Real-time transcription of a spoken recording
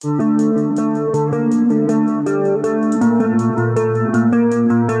Hello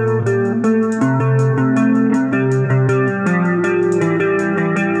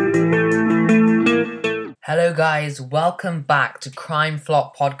guys, welcome back to Crime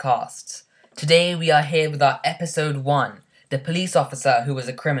Flop Podcasts. Today we are here with our episode 1, The Police Officer Who Was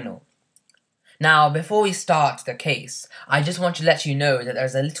a Criminal. Now, before we start the case, I just want to let you know that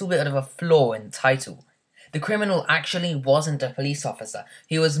there's a little bit of a flaw in the title. The criminal actually wasn't a police officer.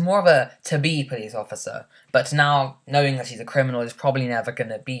 He was more of a to-be police officer, but now, knowing that he's a criminal, he's probably never going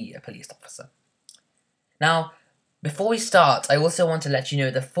to be a police officer. Now, before we start, I also want to let you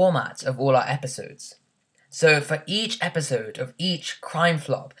know the format of all our episodes. So for each episode of each crime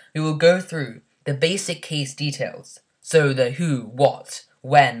flop, we will go through the basic case details. So the who, what,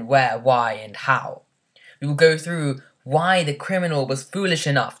 when, where, why, and how. We will go through why the criminal was foolish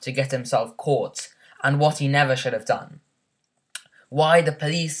enough to get himself caught and what he never should have done. Why the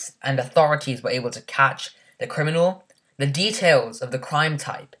police and authorities were able to catch the criminal, the details of the crime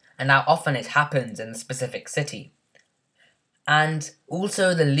type and how often it happens in a specific city. And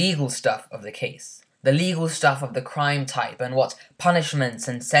also the legal stuff of the case. The legal stuff of the crime type and what punishments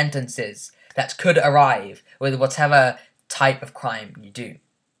and sentences that could arrive with whatever type of crime you do.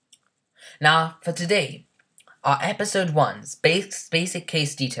 Now, for today, our episode 1's basic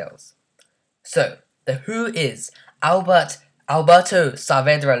case details. So, the who is Alberto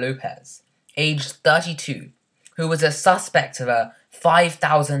Saavedra Lopez, aged 32, who was a suspect of a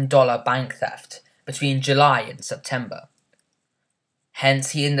 $5,000 bank theft between July and September.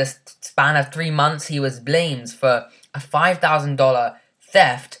 Hence, in the span of 3 months, he was blamed for a $5,000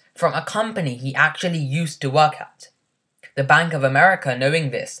 theft from a company he actually used to work at. The Bank of America,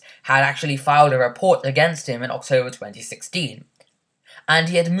 knowing this, had actually filed a report against him in October 2016. And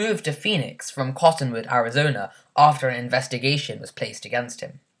he had moved to Phoenix from Cottonwood, Arizona, after an investigation was placed against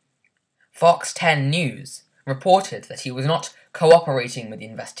him. Fox 10 News reported that he was not cooperating with the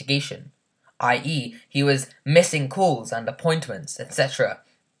investigation, i.e., he was missing calls and appointments, etc.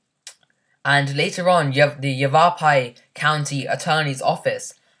 And later on, the Yavapai County Attorney's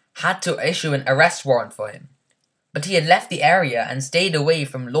Office had to issue an arrest warrant for him. But he had left the area and stayed away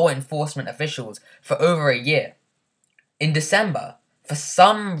from law enforcement officials for over a year. In December, for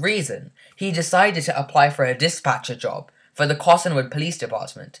some reason, he decided to apply for a dispatcher job for the Cottonwood Police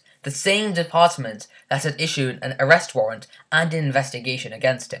Department, the same department that had issued an arrest warrant and an investigation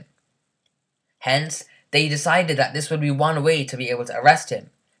against him. Hence, they decided that this would be one way to be able to arrest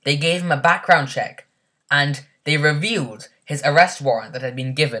him. They gave him a background check, and they revealed his arrest warrant that had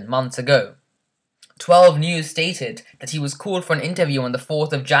been given months ago. 12 News stated that he was called for an interview on the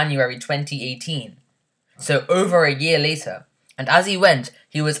 4th of January 2018, so over a year later, and as he went,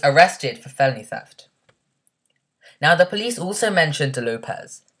 he was arrested for felony theft. Now, the police also mentioned to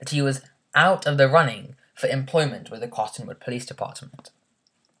Lopez that he was out of the running for employment with the Cottonwood Police Department.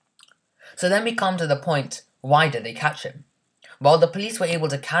 So then we come to the point, why did they catch him? Well, the police were able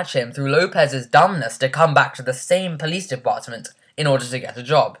to catch him through Lopez's dumbness to come back to the same police department in order to get a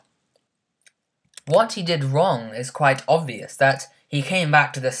job. What he did wrong is quite obvious, that he came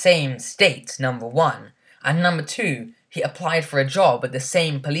back to the same state, number 1, and number 2, he applied for a job at the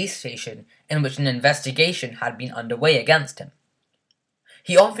same police station in which an investigation had been underway against him.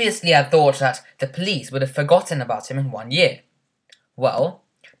 He obviously had thought that the police would have forgotten about him in 1 year. Well,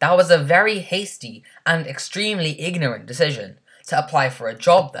 that was a very hasty and extremely ignorant decision to apply for a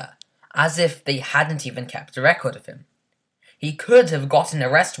job there, as if they hadn't even kept a record of him. He could have got an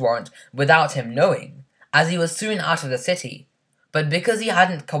arrest warrant without him knowing, as he was soon out of the city, but because he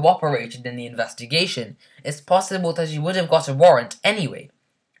hadn't cooperated in the investigation, it's possible that he would have got a warrant anyway,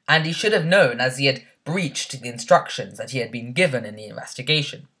 and he should have known as he had breached the instructions that he had been given in the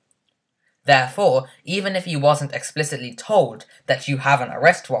investigation. Therefore, even if he wasn't explicitly told that you have an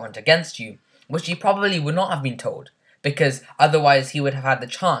arrest warrant against you, which he probably would not have been told, because otherwise he would have had the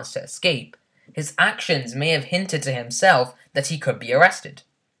chance to escape, his actions may have hinted to himself that he could be arrested.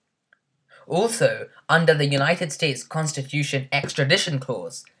 Also, under the United States Constitution Extradition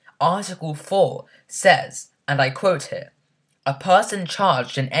Clause, Article 4 says, and I quote here, "A person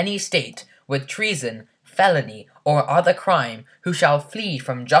charged in any state with treason, felony, or other crime who shall flee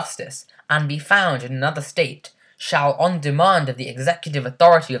from justice and be found in another state shall, on demand of the executive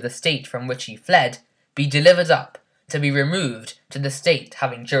authority of the state from which he fled, be delivered up, to be removed to the state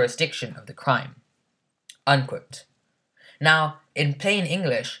having jurisdiction of the crime." Unquote. Now, in plain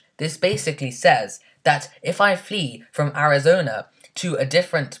English, this basically says that if I flee from Arizona to a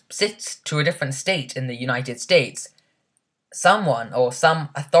different state in the United States, someone or some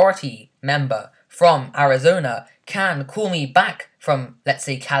authority member from Arizona can call me back from, let's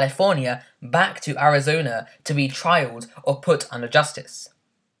say, California back to Arizona to be trialed or put under justice.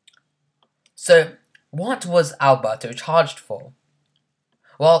 So, what was Alberto charged for?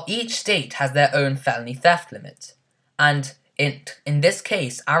 Well, each state has their own felony theft limit, and in this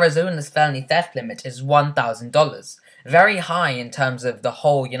case, Arizona's felony theft limit is $1,000, very high in terms of the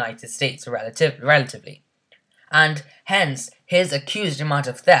whole United States relatively. And hence, his accused amount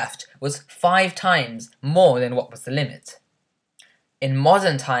of theft was 5 times more than what was the limit. In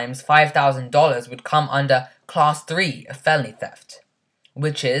modern times, $5,000 would come under Class 3 of felony theft,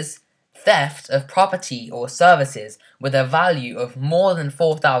 which is theft of property or services with a value of more than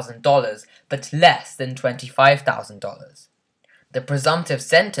 $4,000 but less than $25,000. The presumptive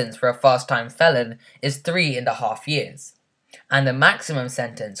sentence for a first-time felon is 3.5 years, and the maximum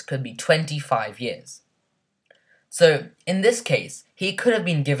sentence could be 25 years. So, in this case, he could have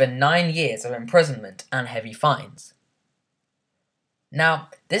been given 9 years of imprisonment and heavy fines. Now,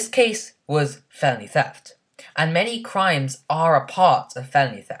 this case was felony theft, and many crimes are a part of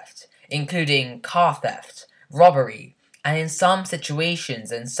felony theft, including car theft, robbery, and in some situations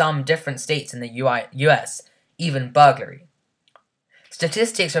in some different states in the US, even burglary.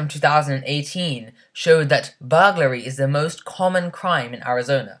 Statistics from 2018 showed that burglary is the most common crime in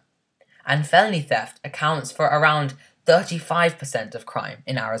Arizona, and felony theft accounts for around 35% of crime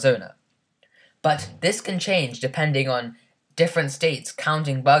in Arizona. But this can change depending on different states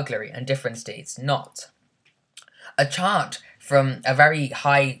counting burglary and different states not. A chart from a very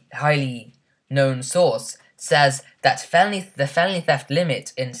highly known source says that the felony theft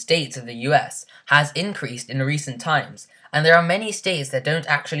limit in states of the US has increased in recent times, and there are many states that don't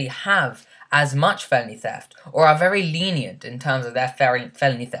actually have as much felony theft or are very lenient in terms of their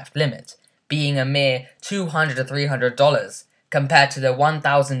felony theft limit, being a mere $200 to $300 compared to the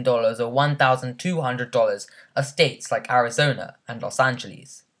 $1,000 or $1,200 of states like Arizona and Los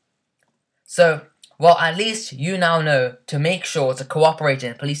Angeles. So, well, at least you now know to make sure to cooperate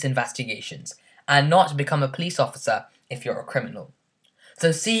in police investigations and not become a police officer if you're a criminal.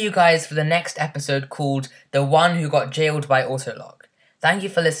 So see you guys for the next episode called The One Who Got Jailed by Autolog. Thank you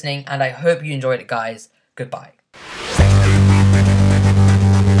for listening, and I hope you enjoyed it, guys. Goodbye.